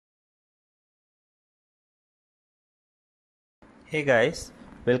Hey guys,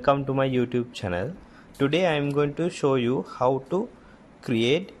 welcome to my YouTube channel. Today I am going to show you how to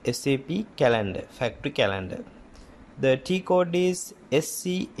create SAP calendar, factory calendar. The T code is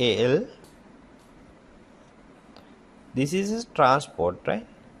SCAL. This is a transport, right?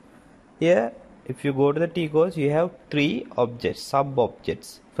 Here, if you go to the T codes, you have three objects, sub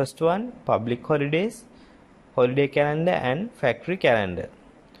objects. First one, public holidays, holiday calendar, and factory calendar.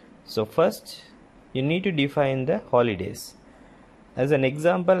 So first, you need to define the holidays. As an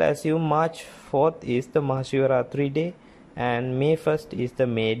example, assume March 4th is the Mahashivratri day and May 1st is the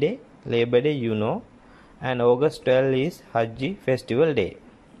May day, Labor Day and August 12th is Hajj festival day.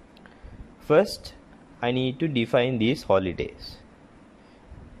 First, I need to define these holidays.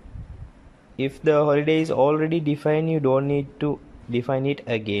 If the holiday is already defined, you don't need to define it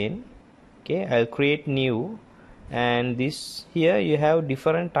again. Okay, I'll create new, and this here you have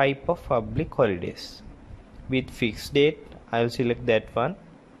different type of public holidays with fixed date. I'll select that one,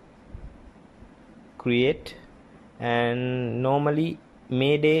 create, and normally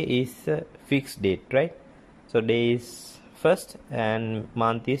May Day is a fixed date, right? So day is 1st and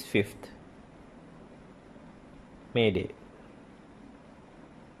month is 5th, May Day.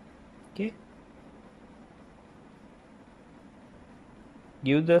 Okay,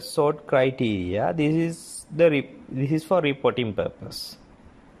 give the sort criteria. This is for reporting purpose,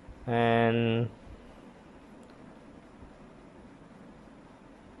 and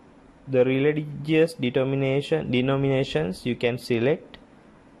the religious denominations you can select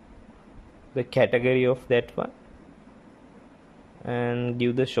the category of that one and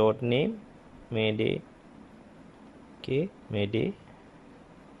give the short name May Day. Okay, May Day,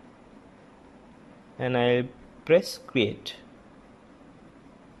 and I'll press create.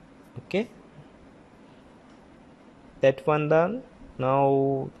 Okay, that one done.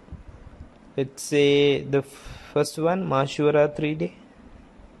 Now let's say the first one, Mahashivratri day.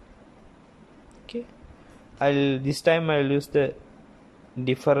 Okay, this time I'll use the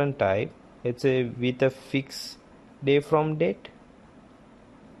different type. Let's say with a fixed day from date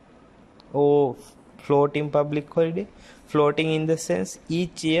or floating public holiday. Floating in the sense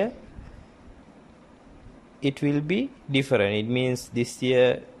each year it will be different. It means this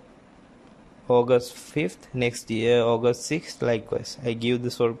year August 5th, next year August 6th, likewise. I give the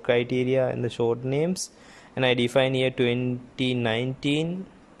sort criteria and the short names, and I define here 2019.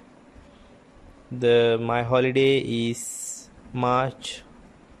 My holiday is March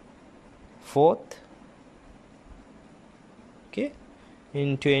 4th. Okay,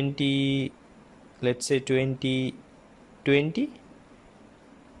 in 20, let's say 2020,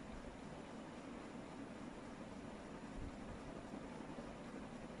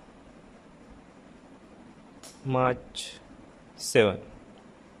 March 7,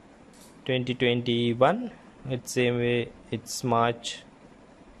 2021. Let's say it's March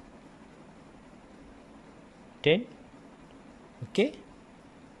 10. Okay,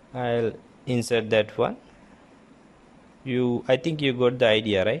 I'll insert that one. I think you got the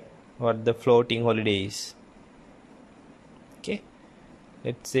idea, right? What the floating holiday is. Okay,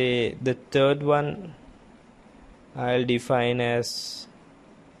 let's say the third one I'll define as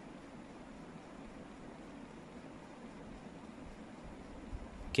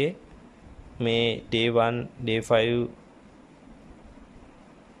May day 1, day 5.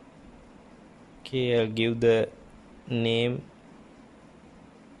 Okay, I'll give the name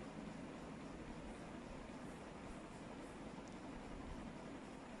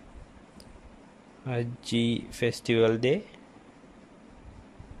Hajj festival day.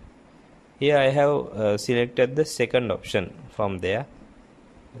 Here I have selected the second option from there,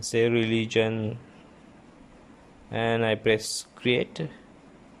 say religion, and I press create.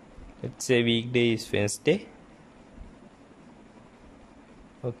 Let's say weekday is Wednesday.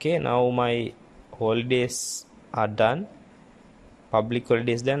 Okay, now my holidays are done, public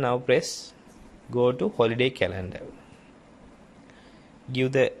holidays done. Now press go to holiday calendar,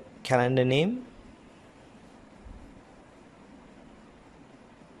 give the calendar name,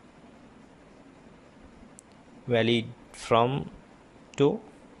 valid from to,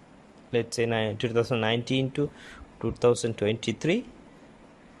 let's say 2019 to 2023,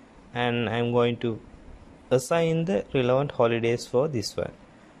 and I'm going to assign the relevant holidays for this one.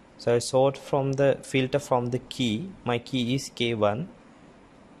 So I sort from the filter from the key. My key is K1.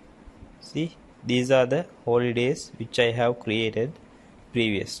 See, these are the holidays which I have created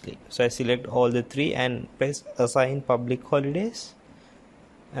previously. So I select all the three and press assign public holidays,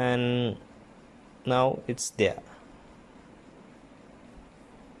 and now it's there,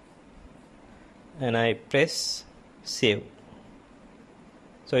 and I press save.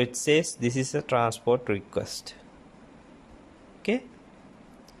 So it says this is a transport request. Okay,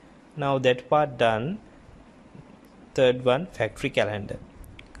 now that part done. Third one, factory calendar.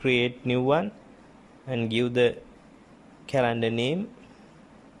 Create new one and give the calendar name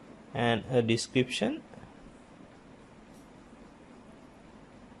and a description.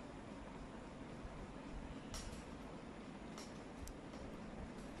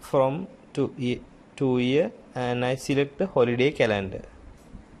 From to year, and I select the holiday calendar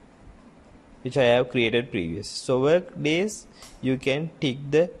which I have created previous. So work days, you can tick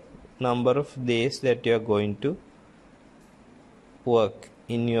the number of days that you are going to work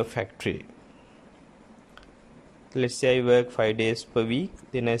in your factory. Let's say I work 5 days per week,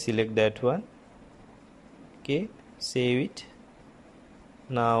 then I select that one. Okay, save it.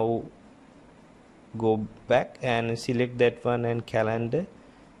 Now go back and select that one and calendar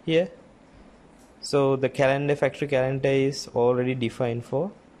here. So the calendar, factory calendar is already defined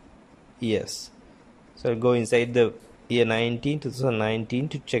for years. So I'll go inside the year 2019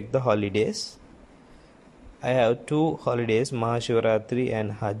 to check the holidays. I have two holidays, Mahashivaratri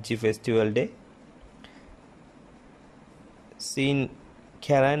and Hajj festival day. See in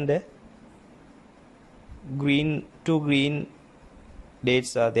calendar, two green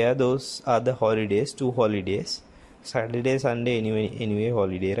dates are there. Those are the holidays, two holidays. Saturday, Sunday, anyway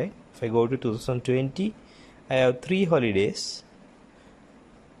holiday, right? If I go to 2020, I have three holidays,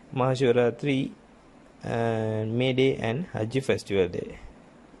 Mahashivaratri and May Day and Hajj festival day.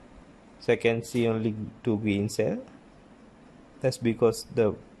 So I can see only two green cells. That's because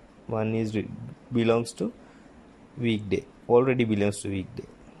the one is belongs to weekday, already belongs to weekday.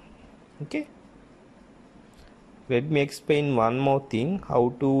 Okay, let me explain one more thing,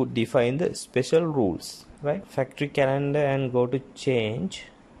 how to define the special rules, right? Factory calendar and go to change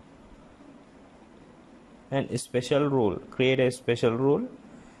and special rule, create a special rule.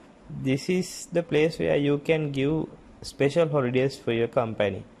 This is the place where you can give special holidays for your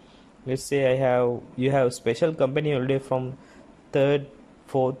company. Let's say you have special company holiday from 3rd,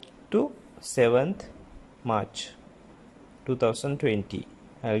 4th to 7th March 2020.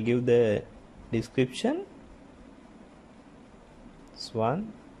 I'll give the description. This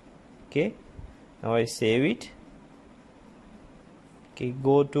one. Okay, now I save it. Okay,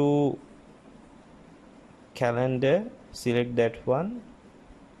 go to calendar, select that one.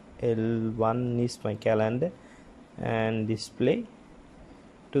 L1 is my calendar and display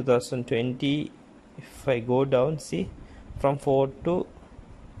 2020. If I go down, see from 4 to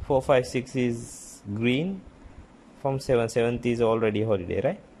 4, 5, 6 is green, from 7th is already holiday,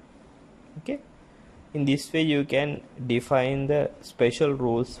 right? Okay, in this way you can define the special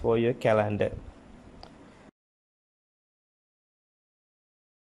rules for your calendar.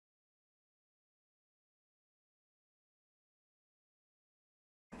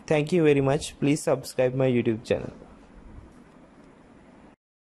 Thank you very much. Please subscribe my YouTube channel.